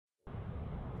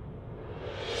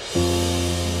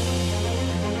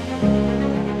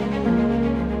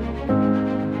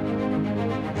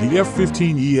The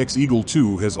F-15EX Eagle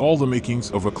II has all the makings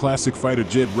of a classic fighter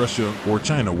jet Russia or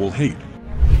China will hate.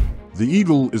 The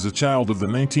Eagle is a child of the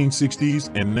 1960s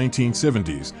and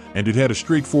 1970s, and it had a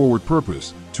straightforward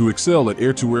purpose: to excel at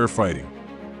air-to-air fighting.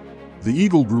 The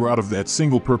Eagle grew out of that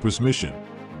single-purpose mission.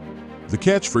 The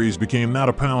catchphrase became "not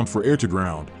a pound for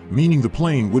air-to-ground," meaning the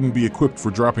plane wouldn't be equipped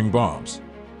for dropping bombs.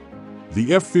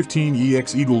 The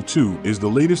F-15EX Eagle II is the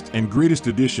latest and greatest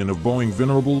edition of Boeing,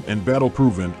 venerable and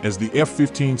battle-proven as the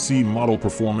F-15C model.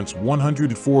 Performance: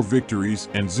 104 victories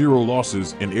and 0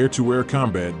 losses in air-to-air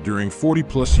combat during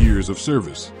 40-plus years of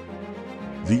service.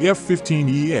 The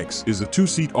F-15EX is a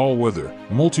two-seat all-weather,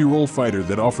 multi-role fighter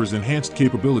that offers enhanced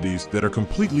capabilities that are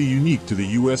completely unique to the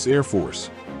U.S. Air Force.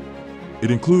 It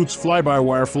includes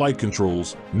fly-by-wire flight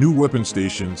controls, new weapon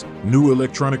stations, new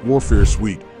electronic warfare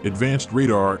suite, advanced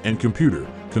radar and computer,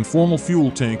 conformal fuel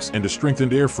tanks, and a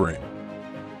strengthened airframe.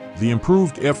 The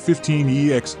improved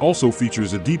F-15EX also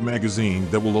features a deep magazine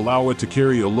that will allow it to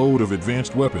carry a load of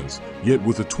advanced weapons, yet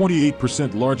with a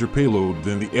 28% larger payload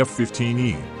than the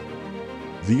F-15E.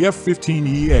 The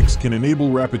F-15EX can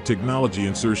enable rapid technology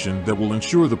insertion that will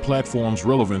ensure the platform's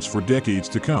relevance for decades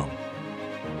to come.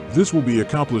 This will be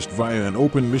accomplished via an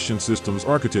open mission systems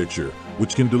architecture,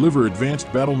 which can deliver advanced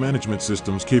battle management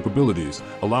systems capabilities,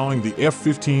 allowing the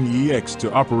F-15EX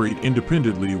to operate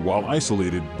independently while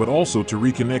isolated, but also to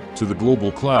reconnect to the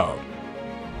global cloud.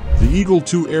 The Eagle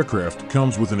II aircraft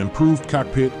comes with an improved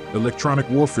cockpit, electronic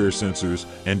warfare sensors,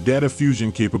 and data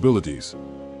fusion capabilities.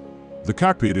 The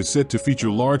cockpit is set to feature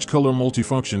large color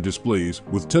multifunction displays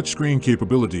with touchscreen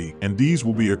capability, and these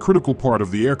will be a critical part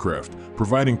of the aircraft,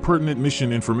 providing pertinent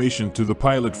mission information to the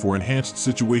pilot for enhanced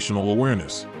situational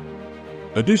awareness.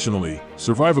 Additionally,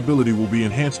 survivability will be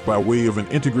enhanced by way of an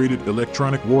integrated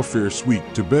electronic warfare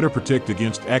suite to better protect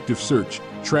against active search,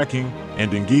 tracking,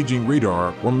 and engaging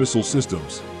radar or missile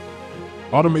systems.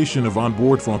 Automation of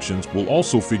onboard functions will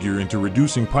also figure into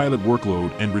reducing pilot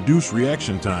workload and reduce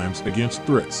reaction times against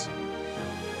threats.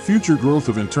 Future growth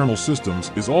of internal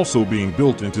systems is also being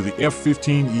built into the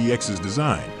F-15EX's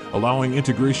design, allowing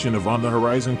integration of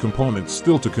on-the-horizon components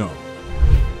still to come.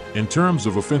 In terms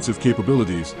of offensive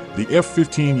capabilities, the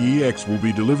F-15EX will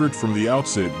be delivered from the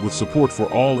outset with support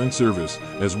for all in service,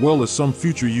 as well as some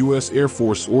future U.S. Air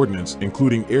Force ordnance,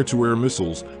 including air-to-air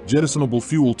missiles, jettisonable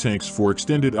fuel tanks for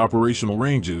extended operational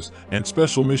ranges, and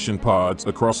special mission pods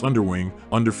across underwing,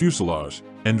 under fuselage,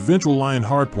 and ventral line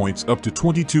hardpoints. Up to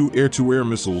 22 air-to-air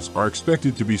missiles are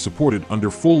expected to be supported under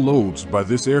full loads by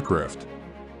this aircraft.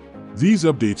 These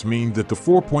updates mean that the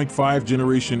 4.5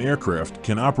 generation aircraft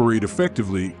can operate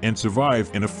effectively and survive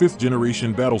in a 5th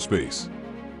generation battlespace.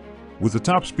 With a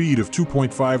top speed of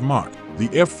 2.5 Mach, the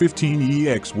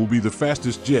F-15EX will be the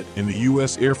fastest jet in the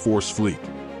U.S. Air Force fleet.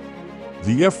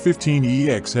 The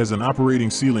F-15EX has an operating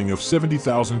ceiling of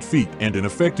 70,000 feet and an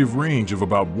effective range of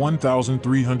about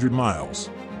 1,300 miles.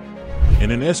 In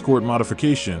an escort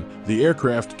modification, the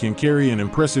aircraft can carry an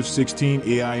impressive 16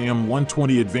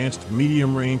 AIM-120 advanced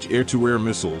medium-range air-to-air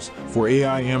missiles, 4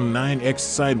 AIM-9X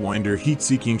Sidewinder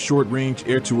heat-seeking short-range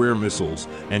air-to-air missiles,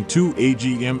 and 2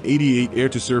 AGM-88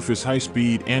 air-to-surface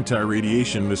high-speed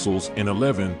anti-radiation missiles in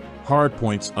 11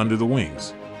 hardpoints under the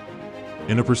wings.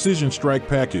 In a precision strike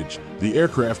package, the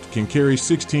aircraft can carry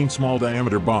 16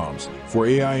 small-diameter bombs, 4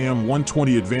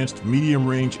 AIM-120 advanced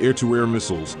medium-range air-to-air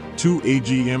missiles, 2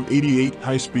 AGM-88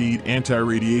 high-speed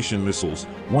anti-radiation missiles,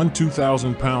 1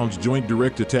 2,000-pound joint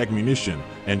direct attack munition,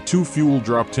 and 2 fuel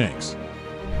drop tanks.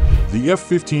 The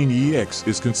F-15EX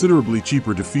is considerably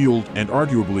cheaper to field and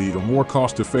arguably a more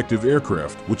cost-effective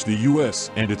aircraft, which the U.S.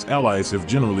 and its allies have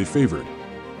generally favored.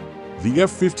 The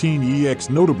F-15EX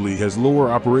notably has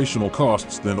lower operational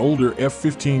costs than older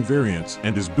F-15 variants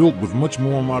and is built with much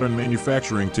more modern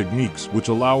manufacturing techniques which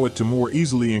allow it to more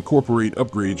easily incorporate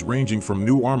upgrades ranging from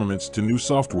new armaments to new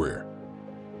software.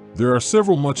 There are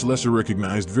several much lesser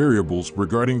recognized variables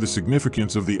regarding the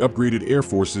significance of the upgraded Air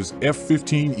Force's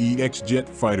F-15EX jet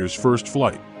fighter's first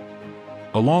flight.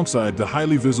 Alongside the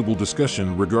highly visible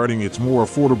discussion regarding its more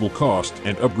affordable cost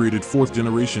and upgraded 4th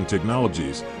generation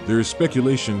technologies, there is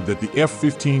speculation that the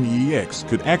F-15EX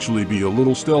could actually be a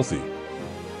little stealthy.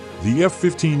 The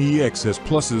F-15EX has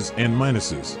pluses and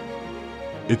minuses.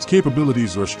 Its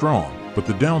capabilities are strong, but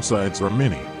the downsides are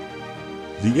many.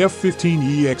 The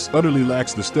F-15EX utterly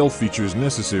lacks the stealth features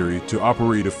necessary to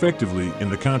operate effectively in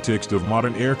the context of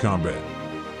modern air combat.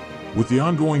 With the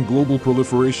ongoing global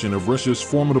proliferation of Russia's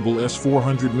formidable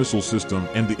S-400 missile system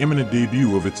and the imminent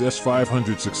debut of its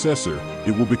S-500 successor,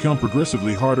 it will become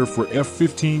progressively harder for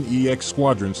F-15EX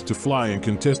squadrons to fly in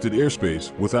contested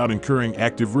airspace without incurring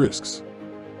active risks.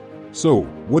 So,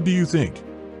 what do you think?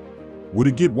 Would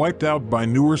it get wiped out by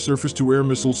newer surface-to-air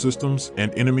missile systems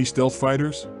and enemy stealth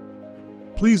fighters?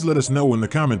 Please let us know in the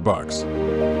comment box.